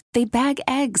detectives. They bag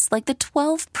eggs like the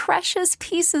 12 precious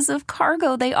pieces of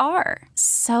cargo they are.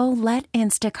 So let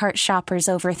Instacart shoppers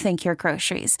overthink your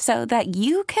groceries so that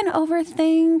you can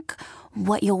overthink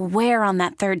what you'll wear on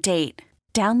that third date.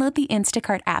 Download the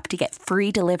Instacart app to get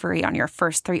free delivery on your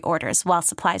first 3 orders while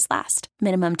supplies last.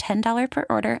 Minimum $10 per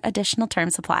order. Additional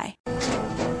terms apply.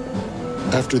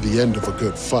 After the end of a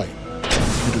good fight,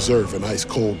 you deserve an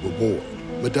ice-cold reward.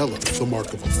 Modelo, the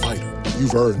mark of a fighter.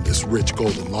 You've earned this rich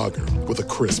golden lager with a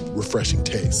crisp, refreshing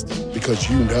taste. Because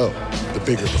you know, the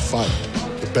bigger the fight,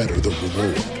 the better the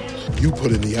reward. You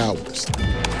put in the hours,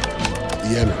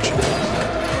 the energy,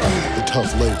 the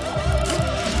tough labor.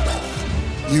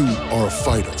 You are a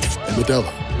fighter, and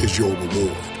Modelo is your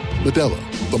reward.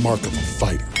 Modelo, the mark of a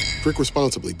fighter. Drink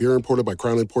responsibly. Beer imported by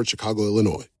Crown Imports, Chicago,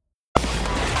 Illinois.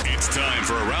 It's time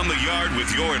for Around the Yard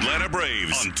with your Atlanta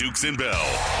Braves on Dukes and Bell.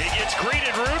 He gets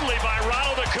greeted rudely by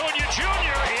Ronald Acuna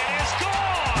Jr. It is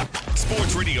gone.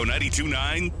 Sports Radio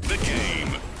 92.9, The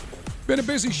Game. Been a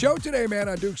busy show today, man,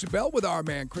 on Dukes and Bell with our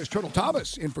man, Chris Turtle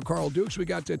Thomas, in for Carl Dukes. We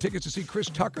got tickets to see Chris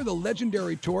Tucker, the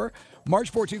legendary tour,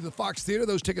 March 14th at the Fox Theater.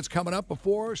 Those tickets coming up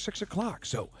before 6 o'clock,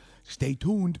 so stay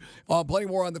tuned. Plenty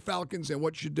more on the Falcons and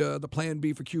what should the plan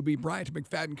be for QB. Bryant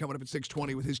McFadden coming up at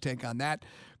 6:20 with his take on that.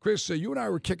 Chris, you and I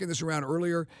were kicking this around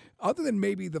earlier. Other than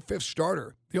maybe the fifth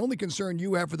starter, the only concern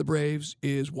you have for the Braves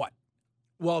is what?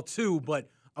 Well, two, but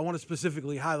I want to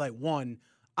specifically highlight one.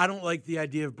 I don't like the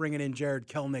idea of bringing in Jared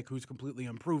Kelenic, who's completely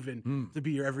unproven, to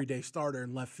be your everyday starter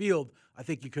in left field. I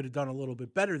think you could have done a little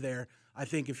bit better there. I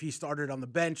think if he started on the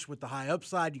bench with the high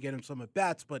upside, you get him some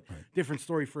at-bats, but different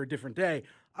story for a different day.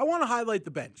 I want to highlight the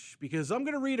bench because I'm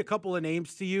going to read a couple of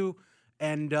names to you,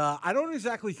 and I don't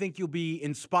exactly think you'll be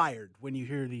inspired when you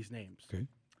hear these names. Okay.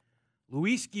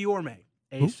 Luis Guillorme,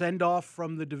 a send-off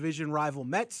from the division rival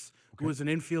Mets, who is an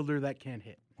infielder that can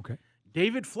hit. Okay.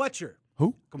 David Fletcher.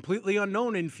 Who? Completely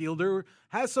unknown infielder,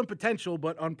 has some potential,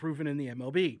 but unproven in the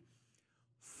MLB.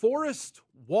 Forrest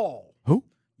Wall. Who?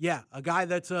 Yeah, a guy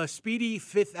that's a speedy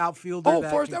fifth outfielder. Oh,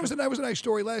 Forrest, that was a nice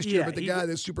story last year, but the guy can,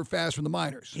 that's super fast from the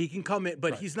minors. He can come in,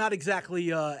 but he's not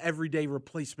exactly a everyday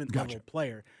replacement level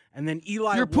player. And then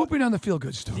Eli You're pooping on the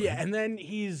feel-good story. Yeah, and then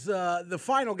he's the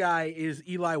final guy is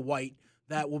Eli White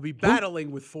that will be battling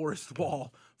with Forrest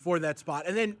Wall for that spot.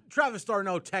 And then Travis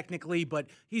d'Arnaud technically, but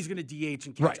he's going to DH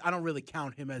and catch. Right. I don't really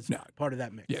count him as part of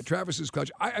that mix. Yeah, Travis is clutch.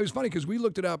 I was funny because we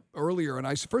looked it up earlier, and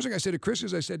first thing I said to Chris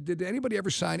is I said, did anybody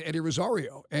ever sign Eddie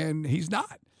Rosario? And he's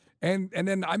not. And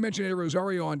then I mentioned Eddie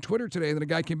Rosario on Twitter today, and then a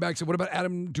guy came back and said, what about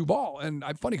Adam Duvall? And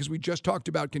I'm funny because we just talked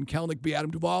about, can Kelenic be Adam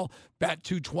Duvall, bat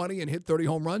 220 and hit 30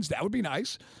 home runs? That would be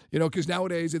nice, because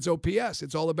nowadays it's OPS.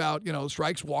 It's all about,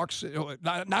 strikes, walks,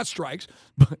 not strikes,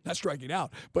 not striking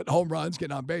out, but home runs,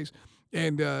 getting on base.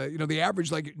 And, the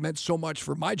average, it meant so much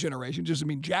for my generation, just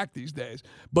jack these days.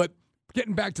 But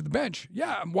getting back to the bench,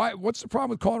 what's the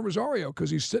problem with calling Rosario? Because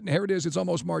he's sitting, here it is, it's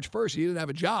almost March 1st. He didn't have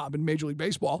a job in Major League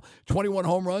Baseball. 21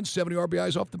 home runs, 70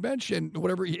 RBIs off the bench, and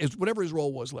whatever his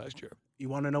role was last year. You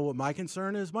want to know what my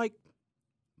concern is, Mike?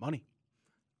 Money.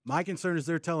 My concern is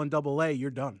they're telling Double A, you're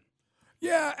done.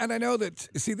 Yeah, and I know that,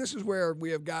 see, this is where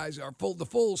we have guys, the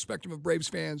full spectrum of Braves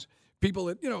fans, people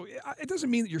that, it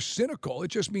doesn't mean that you're cynical. It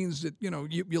just means that,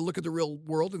 you look at the real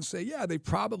world and say, yeah, they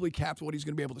probably capped what he's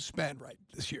going to be able to spend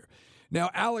this year. Now,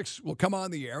 Alex will come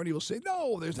on the air and he will say,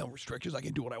 no, there's no restrictions. I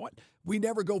can do what I want. We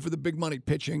never go for the big money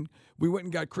pitching. We went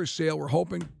and got Chris Sale. We're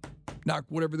hoping, knock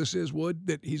whatever this is, wood,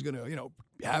 that he's going to,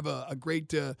 have a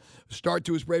great start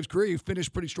to his Braves career. He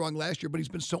finished pretty strong last year, but he's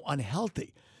been so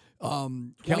unhealthy.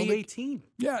 2018.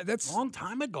 Yeah, that's a long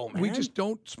time ago, man. We just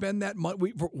don't spend that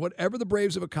money. For whatever the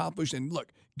Braves have accomplished, and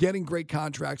look, getting great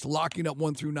contracts, locking up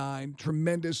 1 through 9,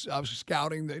 tremendous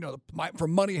scouting,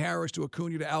 from Money Harris to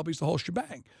Acuna to Albies, the whole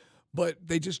shebang. But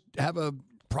they just have a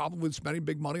problem with spending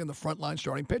big money on the front line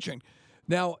starting pitching.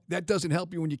 Now, that doesn't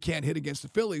help you when you can't hit against the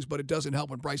Phillies, but it doesn't help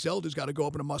when Bryce Elder's got to go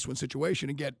up in a must-win situation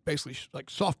and get basically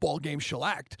softball game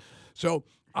shellacked. So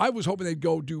I was hoping they'd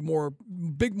go do more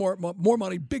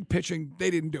money, big pitching.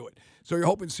 They didn't do it. So you're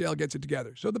hoping Sale gets it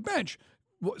together. So the bench,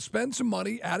 spend some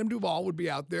money. Adam Duvall would be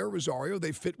out there. Rosario,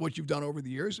 they fit what you've done over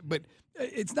the years. But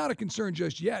it's not a concern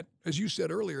just yet. As you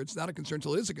said earlier, it's not a concern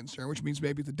until it is a concern, which means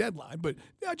maybe the deadline. But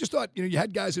I just thought, you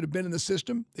had guys that have been in the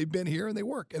system. They've been here and they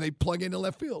work, and they plug into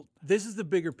left field. This is the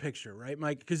bigger picture, right,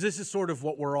 Mike? Because this is sort of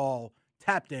what we're all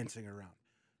tap dancing around.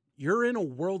 You're in a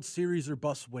World Series or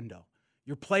bust window.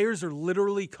 Your players are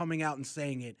literally coming out and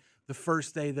saying it the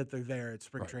first day that they're there at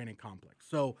Spring Training Complex.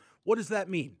 So what does that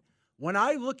mean? When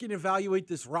I look and evaluate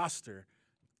this roster,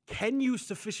 can you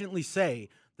sufficiently say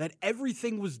that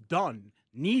everything was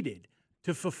needed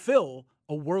to fulfill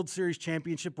a World Series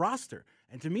championship roster?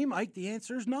 And to me, Mike, the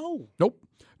answer is no. Nope.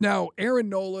 Now, Aaron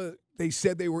Nola, they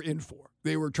said they were in for.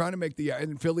 They were trying to make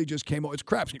and Philly just came over. It's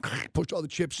craps. Pushed all the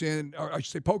chips in, or I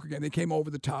should say poker game. They came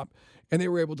over the top, and they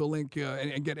were able to link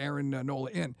and get Aaron Nola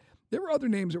in. There were other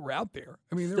names that were out there.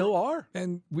 I mean, still are.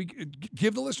 And we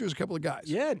give the listeners a couple of guys.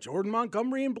 Yeah, Jordan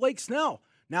Montgomery and Blake Snell.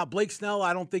 Now, Blake Snell,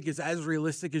 I don't think is as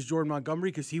realistic as Jordan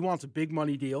Montgomery because he wants a big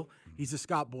money deal. He's a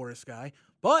Scott Boras guy.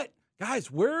 But, guys,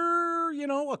 where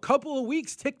for, a couple of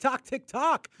weeks,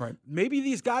 tick-tock. Right. Maybe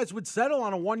these guys would settle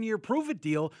on a one-year prove-it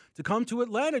deal to come to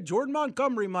Atlanta. Jordan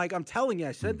Montgomery, Mike, I'm telling you,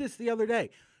 I said this the other day.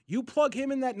 You plug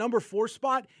him in that number 4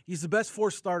 spot, he's the best 4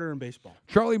 starter in baseball.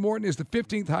 Charlie Morton is the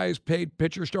 15th highest paid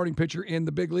starting pitcher in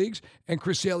the big leagues, and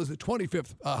Chris Sale is the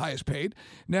 25th highest paid.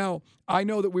 Now, I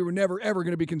know that we were never, ever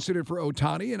going to be considered for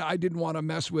Ohtani, and I didn't want to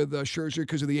mess with Scherzer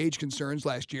because of the age concerns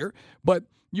last year, but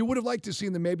you would have liked to see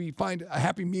them maybe find a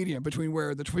happy medium between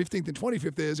where the 15th and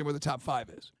 25th is and where the top 5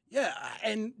 is. Yeah,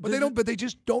 but they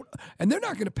just don't, and they're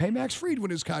not going to pay Max Fried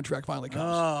when his contract finally comes.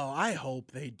 Oh, I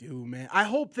hope they do, man. I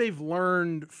hope they've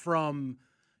learned from,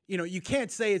 you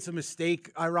can't say it's a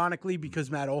mistake, ironically,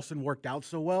 because Matt Olson worked out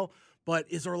so well, but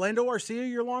is Orlando Arcia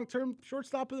your long-term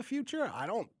shortstop of the future? I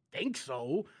don't think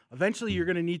so. Eventually, you're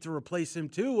going to need to replace him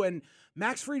too, and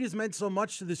Max Fried has meant so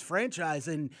much to this franchise,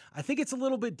 and I think it's a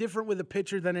little bit different with a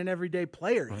pitcher than an everyday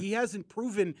player. Right. He hasn't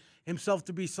proven himself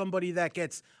to be somebody that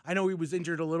gets, I know he was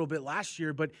injured a little bit last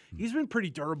year, but he's been pretty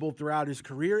durable throughout his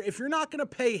career. If you're not going to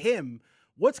pay him,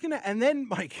 what's going to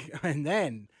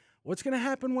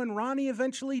happen when Ronnie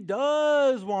eventually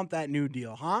does want that new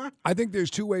deal, huh? I think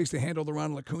there's 2 ways to handle the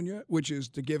Ronald Acuna, which is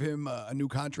to give him a new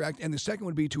contract, and the second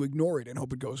would be to ignore it and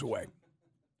hope it goes away.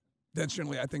 That's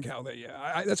generally, I think, how they.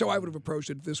 That's how I would have approached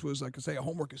it if this was, like, say, a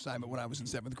homework assignment when I was in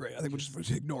 7th grade. I think we'll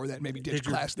just ignore that, maybe ditch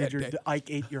class that day. Did Ike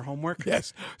ate your homework?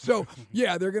 Yes. So,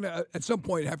 yeah, they're going to, at some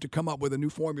point, have to come up with a new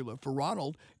formula. For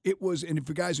Ronald, it was, and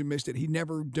for guys who missed it, he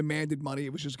never demanded money.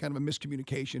 It was just kind of a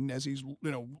miscommunication as he's,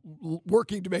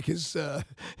 working to make his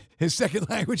second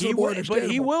language a little more understandable.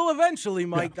 But he will eventually,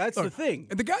 Mike. Yeah. That's the thing.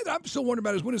 And the guy that I'm still wondering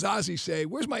about is, when does Ozzie say,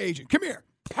 "Where's my agent? Come here."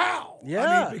 Pow!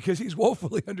 Yeah. Because he's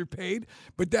woefully underpaid.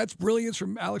 But that's brilliance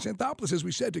from Alex Anthopoulos, as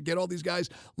we said, to get all these guys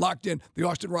locked in. The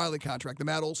Austin Riley contract, the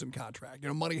Matt Olson contract,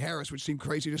 Money Harris, which seemed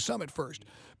crazy to some at first.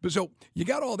 But so you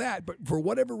got all that, but for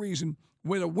whatever reason,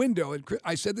 with a window, and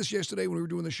I said this yesterday when we were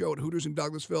doing the show at Hooters in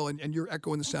Douglasville, and you're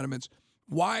echoing the sentiments,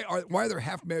 why are there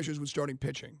half measures with starting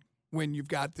pitching when you've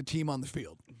got the team on the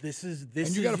field? This and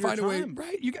is you got to your find time. a way,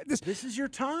 right? You got this. This is your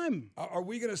time. Are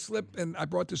we going to slip? And I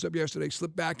brought this up yesterday.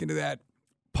 Slip back into that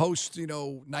post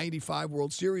 95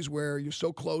 World Series where you're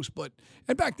so close,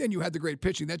 and back then you had the great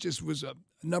pitching. That just was a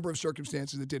number of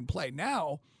circumstances that didn't play.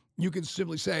 Now you can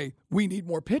simply say we need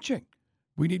more pitching.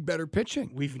 We need better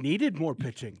pitching. We've needed more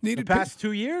pitching the past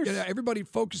 2 years. Yeah, everybody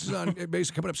focuses on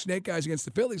basically coming up snake eyes against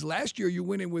the Phillies. Last year you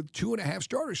went in with 2.5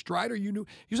 starters. Strider, you knew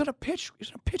he was on a pitch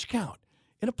count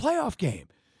in a playoff game.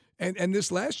 And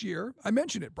this last year, I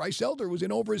mentioned it, Bryce Elder was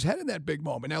in over his head in that big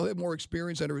moment. Now he had more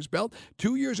experience under his belt.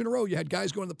 2 years in a row, you had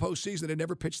guys going to the postseason that had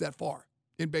never pitched that far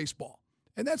in baseball.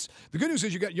 And that's the good news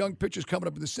is you got young pitchers coming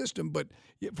up in the system, but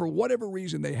for whatever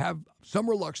reason, they have some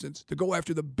reluctance to go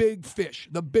after the big fish,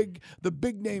 the big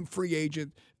name free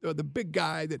agent, the big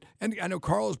guy that. And I know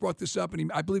Carl has brought this up,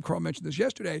 and I believe Carl mentioned this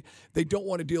yesterday. They don't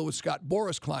want to deal with Scott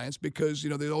Boras clients because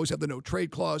they always have the no trade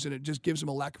clause, and it just gives them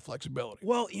a lack of flexibility.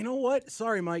 Well, you know what?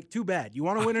 Sorry, Mike. Too bad. You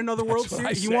want to win another World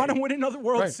Series? You want to win another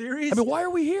World Series? I mean, why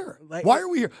are we here? Why are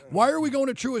we here? Why are we going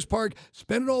to Truist Park,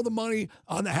 spending all the money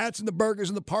on the hats and the burgers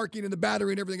and the parking and the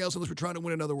battery and everything else, unless we're trying to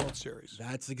win another World Series?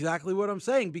 That's exactly what I'm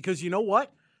saying. Because you know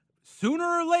what? Sooner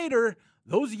or later,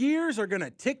 those years are going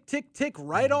to tick, tick, tick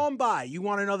right on by. You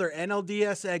want another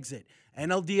NLDS exit,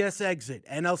 NLDS exit,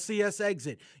 NLCS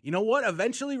exit. You know what?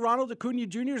 Eventually, Ronald Acuna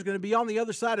Jr. is going to be on the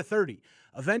other side of 30.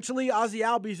 Eventually, Ozzie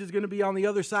Albies is going to be on the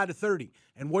other side of 30.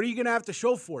 And what are you going to have to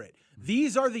show for it?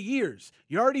 These are the years.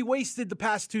 You already wasted the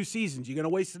past 2 seasons. You going to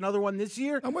waste another one this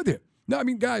year? I'm with you. No, I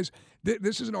mean, guys,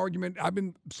 this is an argument. I've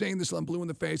been saying this till I'm blue in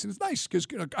the face, and it's nice because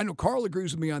I know Carl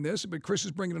agrees with me on this, but Chris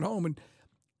is bringing it home, and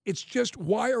it's just,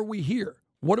 why are we here?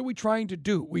 What are we trying to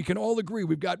do? We can all agree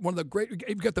we've got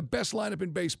we've got the best lineup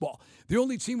in baseball. The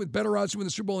only team with better odds to win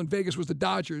the Super Bowl in Vegas was the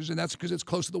Dodgers, and that's because it's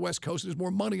close to the West Coast and there's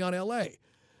more money on L.A.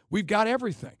 We've got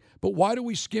everything. But why do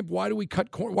we skimp? Why do we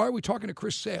cut corners? Why are we talking to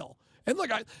Chris Sale? And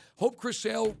look, I hope Chris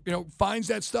Sale, finds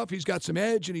that stuff. He's got some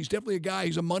edge, and he's definitely a guy.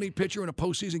 He's a money pitcher in a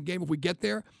postseason game if we get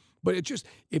there. But it just,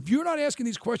 if you're not asking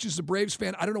these questions as a Braves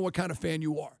fan, I don't know what kind of fan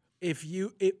you are. If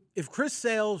Chris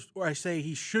Sale, or I say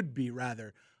he should be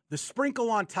rather, the sprinkle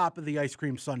on top of the ice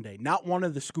cream sundae, not one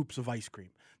of the scoops of ice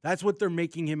cream. That's what they're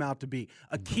making him out to be.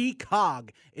 A key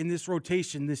cog in this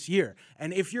rotation this year.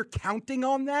 And if you're counting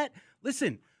on that,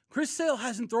 listen, Chris Sale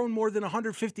hasn't thrown more than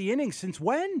 150 innings since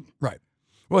when? Right.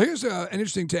 Well, here's an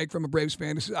interesting take from a Braves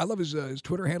fan. I love his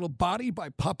Twitter handle, Body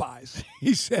by Popeyes.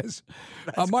 He says,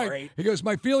 Mike, great. He goes,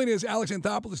 my feeling is Alex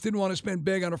Anthopoulos didn't want to spend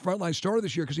big on a frontline starter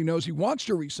this year because he knows he wants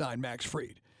to re-sign Max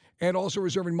Fried and also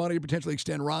reserving money to potentially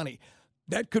extend Ronnie.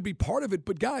 that could be part of it.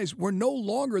 But guys, we're no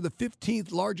longer the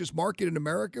 15th largest market in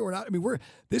America. We're not. I mean,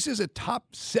 this is a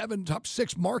top 7, top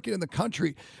 6 market in the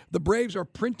country. The Braves are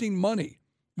printing money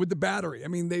with the Battery. I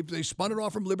mean, they spun it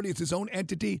off from Liberty. It's its own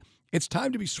entity. It's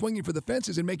time to be swinging for the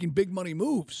fences and making big money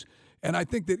moves. And I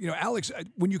think that, Alex,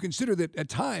 when you consider that at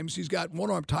times he's got one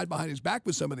arm tied behind his back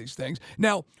with some of these things.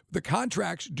 Now, the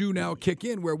contracts do now kick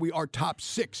in where we are top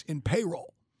 6 in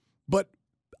payroll. But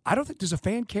I don't think, does a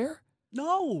fan care?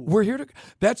 No. We're here to,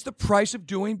 that's the price of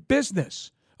doing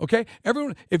business. Okay?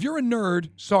 Everyone, if you're a nerd,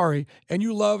 sorry, and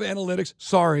you love analytics,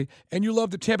 sorry, and you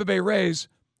love the Tampa Bay Rays,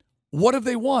 what have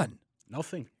they won?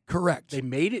 Nothing. Correct. They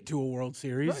made it to a World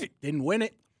Series. Right. Didn't win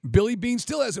it. Billy Bean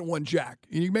still hasn't won jack.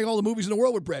 You can make all the movies in the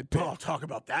world with Brad Pitt. Oh, talk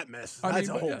about that mess. That's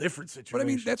a whole different situation. But I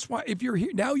mean, that's why if you're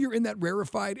here now, you're in that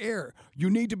rarefied air.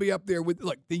 You need to be up there with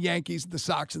the Yankees, the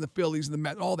Sox, and the Phillies, and the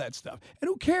Mets, all that stuff. And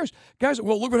who cares, guys?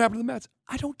 Well, look what happened to the Mets.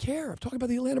 I don't care. I'm talking about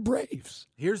the Atlanta Braves.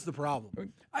 Here's the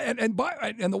problem. And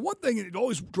the one thing that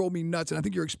always drove me nuts, and I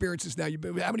think your experience is now. You've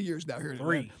been how many years now here?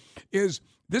 3. Is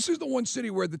this is the one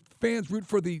city where the fans root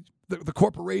for the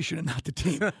corporation and not the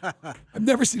team. I've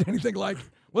never seen anything like.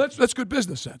 Well, that's good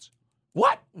business sense.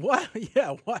 What?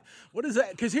 Yeah. What is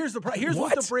that? Because here's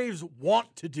what the Braves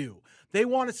want to do. They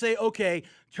want to say, okay,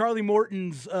 Charlie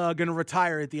Morton's going to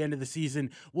retire at the end of the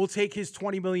season. We'll take his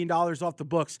 $20 million off the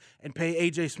books and pay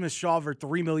A.J. Smith-Shawver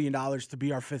 $3 million to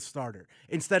be our 5th starter.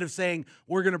 Instead of saying,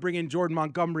 we're going to bring in Jordan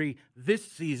Montgomery this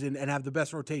season and have the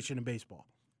best rotation in baseball.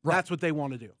 Right. That's what they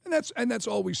want to do. And that's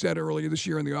all we said earlier this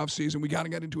year in the offseason. We kind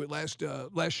of got into it last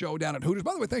show down at Hooters.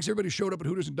 By the way, thanks everybody who showed up at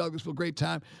Hooters in Douglasville. Great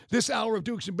time. This hour of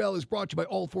Dukes and Bell is brought to you by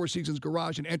All Four Seasons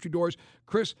Garage and Entry Doors.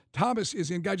 Chris Thomas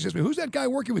is in. Guy just asked me, who's that guy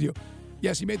working with you?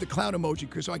 Yes, he made the clown emoji,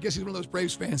 Chris. So I guess he's one of those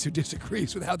Braves fans who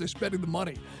disagrees with how they're spending the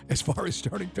money as far as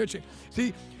starting pitching.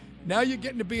 See, now you're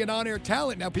getting to be an on-air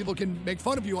talent. Now people can make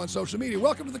fun of you on social media.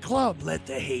 Welcome to the club. Let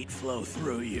the hate flow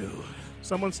through you.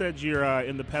 Someone said you're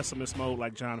in the pessimist mode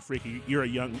like John Freaky. You're a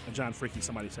young John Freaky,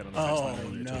 somebody said on the text line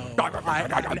earlier, no.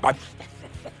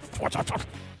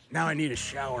 Now I need a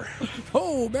shower.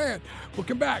 Oh, man. We'll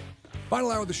come back.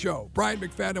 Final hour of the show. Brian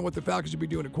McFadden on what the Falcons should be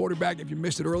doing at quarterback. If you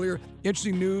missed it earlier,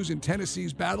 interesting news in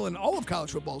Tennessee's battle and all of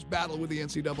college football's battle with the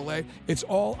NCAA. It's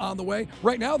all on the way.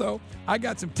 Right now, though, I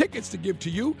got some tickets to give to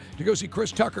you to go see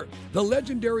Chris Tucker, the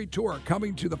legendary tour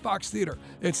coming to the Fox Theater.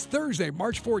 It's Thursday,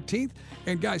 March 14th.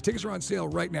 And, guys, tickets are on sale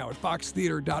right now at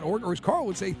foxtheater.org, or as Carl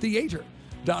would say,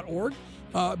 theater.org.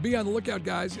 Be on the lookout,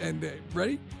 guys. And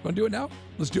ready? Want to do it now?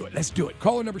 Let's do it.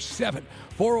 Caller number 7,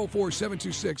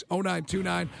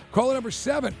 404-726-0929. Caller number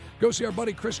 7. Go see our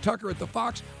buddy Chris Tucker at the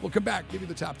Fox. We'll come back, give you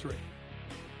the top 3.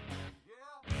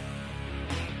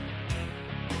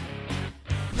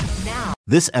 Now.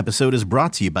 This episode is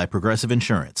brought to you by Progressive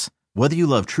Insurance. Whether you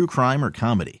love true crime or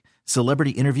comedy, celebrity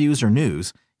interviews or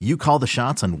news, you call the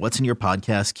shots on what's in your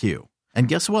podcast queue. And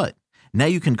guess what? Now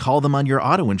you can call them on your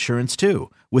auto insurance,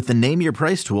 too, with the Name Your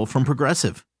Price tool from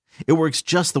Progressive. It works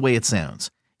just the way it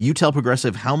sounds. You tell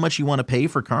Progressive how much you want to pay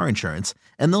for car insurance,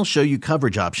 and they'll show you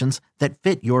coverage options that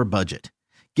fit your budget.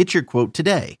 Get your quote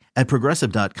today at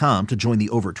Progressive.com to join the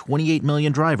over 28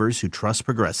 million drivers who trust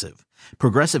Progressive.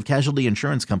 Progressive Casualty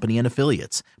Insurance Company and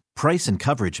Affiliates. Price and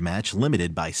coverage match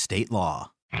limited by state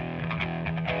law.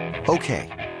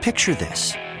 Okay, picture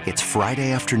this. It's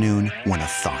Friday afternoon when a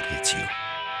thought hits you.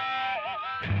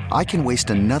 I can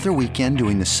waste another weekend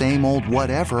doing the same old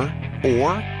whatever,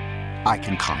 or I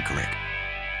can conquer it.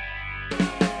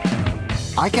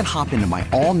 I can hop into my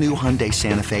all-new Hyundai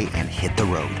Santa Fe and hit the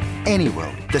road. Any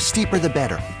road. The steeper, the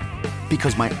better.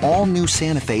 Because my all-new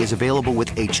Santa Fe is available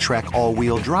with H-Track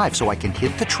all-wheel drive, so I can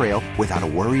hit the trail without a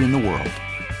worry in the world.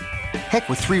 Heck,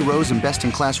 with 3 rows and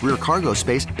best-in-class rear cargo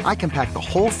space, I can pack the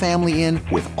whole family in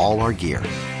with all our gear.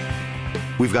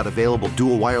 We've got available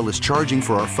dual wireless charging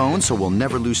for our phones, so we'll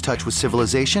never lose touch with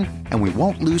civilization, and we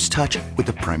won't lose touch with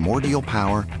the primordial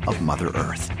power of Mother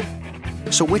Earth.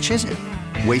 So which is it?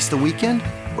 Waste the weekend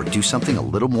or do something a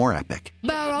little more epic?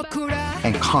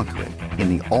 And conquer it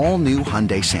in the all-new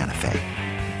Hyundai Santa Fe.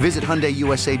 Visit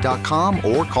HyundaiUSA.com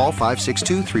or call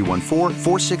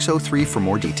 562-314-4603 for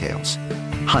more details.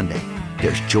 Hyundai,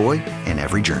 there's joy in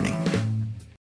every journey.